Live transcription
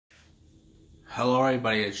Hello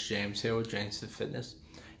everybody, it's James here with James Fitness,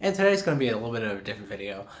 and today's going to be a little bit of a different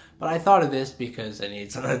video, but I thought of this because I need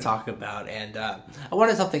something to talk about, and I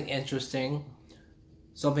wanted something interesting,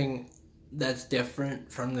 something that's different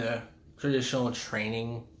from the traditional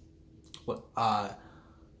training,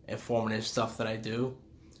 informative stuff that I do,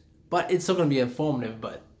 but it's still going to be informative.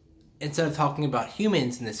 But instead of talking about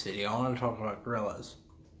humans in this video, I want to talk about gorillas.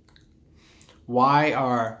 Why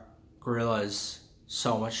are gorillas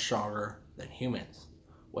so much stronger than humans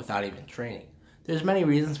without even training? There's many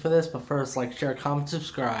reasons for this, but first, like, share, comment,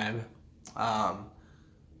 subscribe, and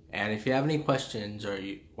if you have any questions or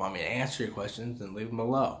you want me to answer your questions, then leave them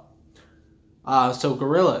below. So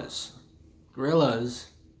gorillas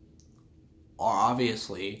are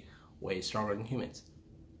obviously way stronger than humans.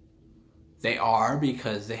 They are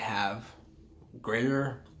because they have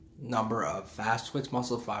greater number of fast twitch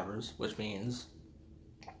muscle fibers, which means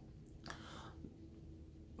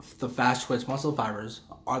the fast twitch muscle fibers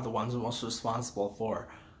are the ones most responsible for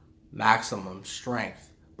maximum strength,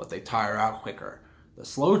 but they tire out quicker. The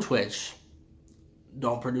slow twitch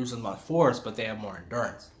don't produce as much force, but they have more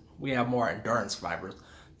endurance. We have more endurance fibers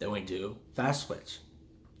than we do fast twitch.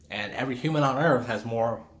 And every human on earth has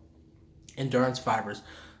more endurance fibers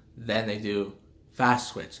than they do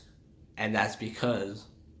fast twitch. And that's because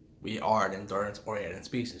we are an endurance-oriented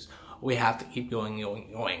species. We have to keep going.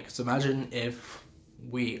 Because imagine if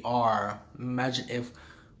we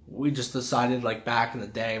just decided, like back in the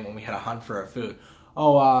day when we had to hunt for our food.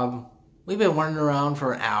 We've been running around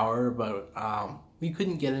for an hour, but we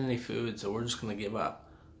couldn't get any food, so we're just going to give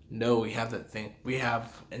up. No, we have that thing. We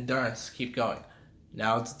have endurance to keep going.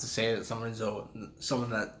 Now it's to say that someone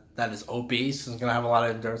that is obese is going to have a lot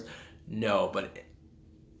of endurance. No, but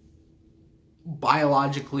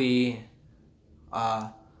biologically,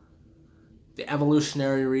 the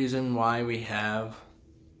evolutionary reason why we have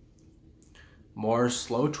more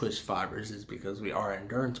slow twitch fibers is because we are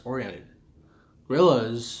endurance oriented.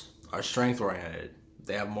 Gorillas are strength oriented.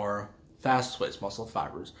 They have more fast twitch muscle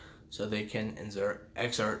fibers, so they can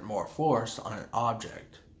exert more force on an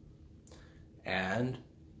object. And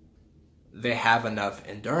they have enough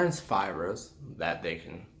endurance fibers that they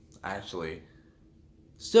can actually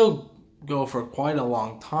still go for quite a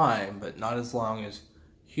long time, but not as long as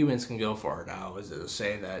humans can go for. Now, is it to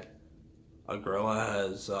say that a gorilla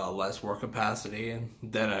has less work capacity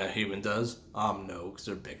than a human does? No, because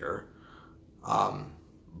they're bigger.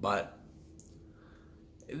 But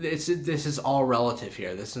this is all relative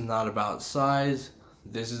here. This is not about size.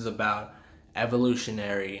 This is about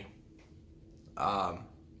evolutionary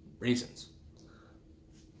reasons.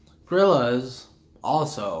 Gorillas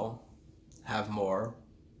also have more.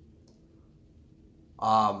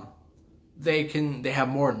 They have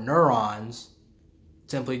more neurons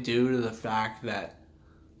simply due to the fact that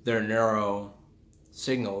their neural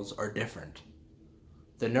signals are different.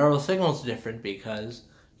 The neural signals are different because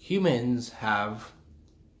humans have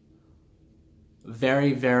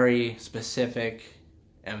very, very specific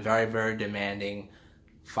and very, very demanding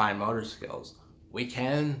fine motor skills. We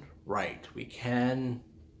can write, we can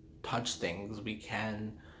touch things, we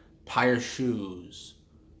can tie our shoes,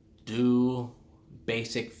 do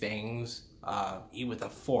basic things, eat with a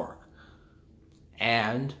fork.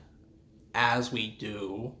 And as we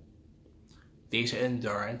do these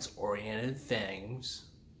endurance-oriented things,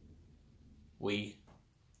 we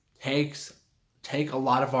take a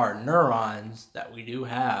lot of our neurons that we do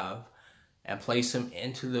have and place them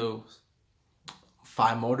into those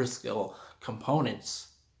fine motor skill components.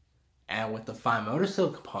 And with the fine motor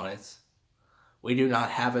skill components, we do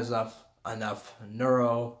not have enough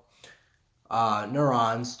neurons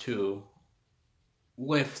to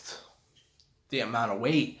lift the amount of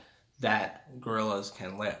weight that gorillas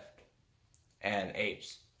can lift and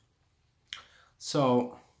apes.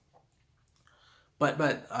 So, but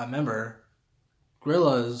remember,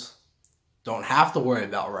 gorillas don't have to worry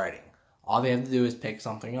about riding. All they have to do is pick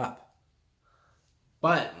something up.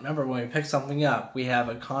 But remember, when we pick something up, we have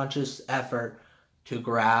a conscious effort to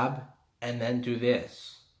grab and then do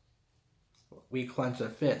this. We clench a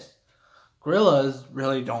fist. Gorillas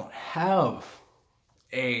really don't have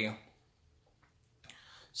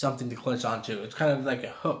something to clench onto. It's kind of like a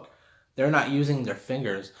hook. They're not using their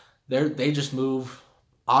fingers. They just move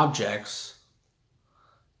objects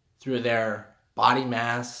through their body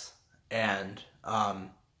mass and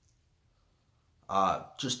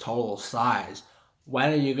just total size.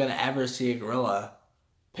 When are you going to ever see a gorilla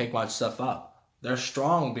pick much stuff up? They're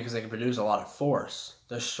strong because they can produce a lot of force.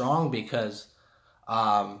 They're strong because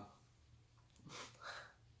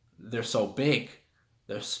they're so big.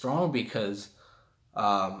 They're strong because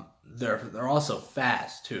they're also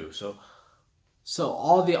fast too. So So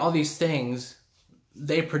all these things,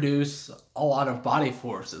 they produce a lot of body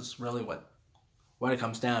force is really what it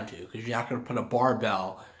comes down to. Because you're not going to put a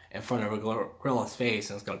barbell in front of a gorilla's face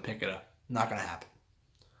and it's going to pick it up. Not going to happen.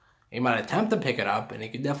 He might attempt to pick it up, and he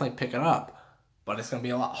could definitely pick it up, but it's going to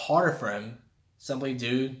be a lot harder for him simply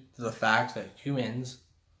due to the fact that humans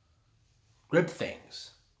grip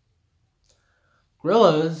things.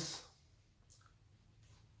 Gorillas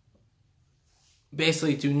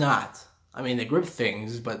basically do not. I mean, they grip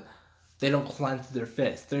things, but they don't clench their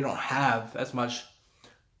fists. They don't have as much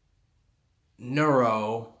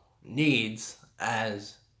neuro needs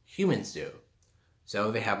as humans do. So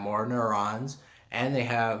they have more neurons, and they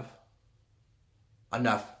have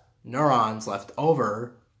enough neurons left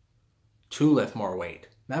over to lift more weight.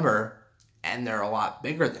 Remember, and they're a lot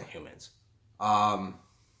bigger than humans. I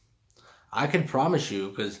can promise you,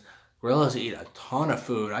 because gorillas eat a ton of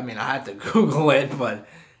food. I mean, I had to Google it, but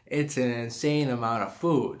it's an insane amount of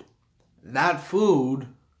food. That food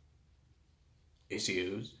is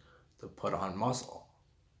used to put on muscle.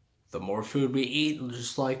 The more food we eat,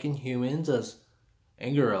 just like in humans as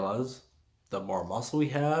in gorillas, the more muscle we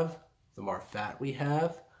have, the more fat we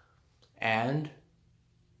have, and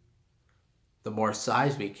the more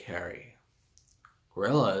size we carry.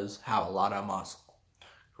 Gorillas have a lot of muscle.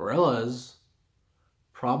 Gorillas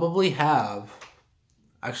probably have,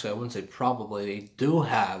 actually I wouldn't say probably, they do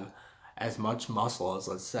have as much muscle as,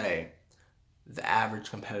 let's say, the average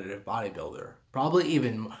competitive bodybuilder. Probably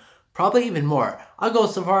even more. I'll go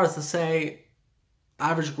so far as to say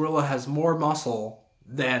average gorilla has more muscle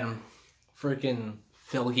than freaking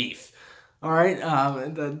Phil Heath. Alright,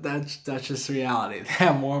 that's just reality. They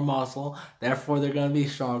have more muscle, therefore they're going to be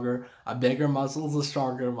stronger. A bigger muscle is a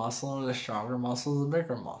stronger muscle, and a stronger muscle is a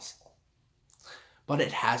bigger muscle. But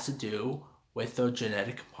it has to do with the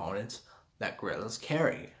genetic components that gorillas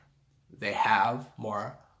carry. They have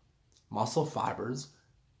more muscle fibers,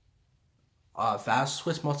 fast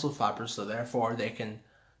twitch muscle fibers, so therefore they can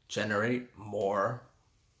generate more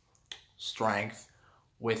strength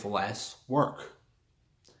with less work.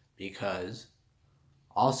 Because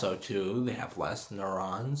also too, they have less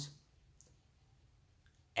neurons,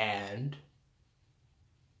 and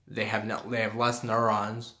they have less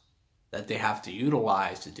neurons that they have to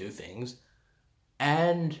utilize to do things,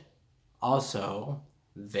 and also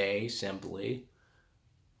they simply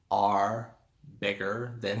are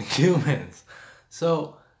bigger than humans.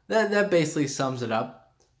 So that basically sums it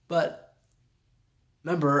up. But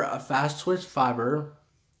remember, a fast twitch fiber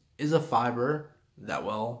is a fiber that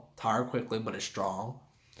will tire quickly but is strong.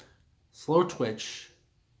 Slow twitch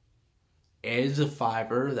is a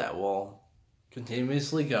fiber that will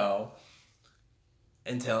continuously go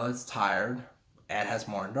until it's tired and has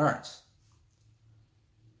more endurance.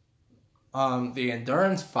 The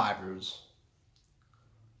endurance fibers,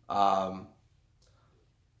 all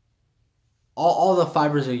the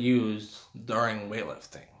fibers are used during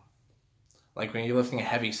weightlifting. Like when you're lifting a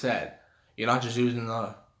heavy set, you're not just using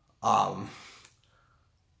the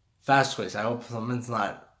fast twitch. I hope someone's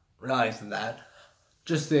not realizing that.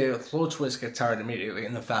 Just the slow twitch gets tired immediately,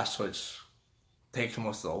 and the fast twitch takes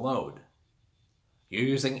most of the load. You're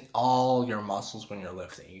using all your muscles when you're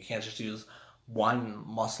lifting. You can't just use one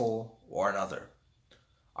muscle or another.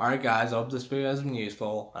 Alright guys, I hope this video has been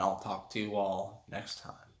useful, and I'll talk to you all next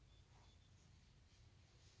time.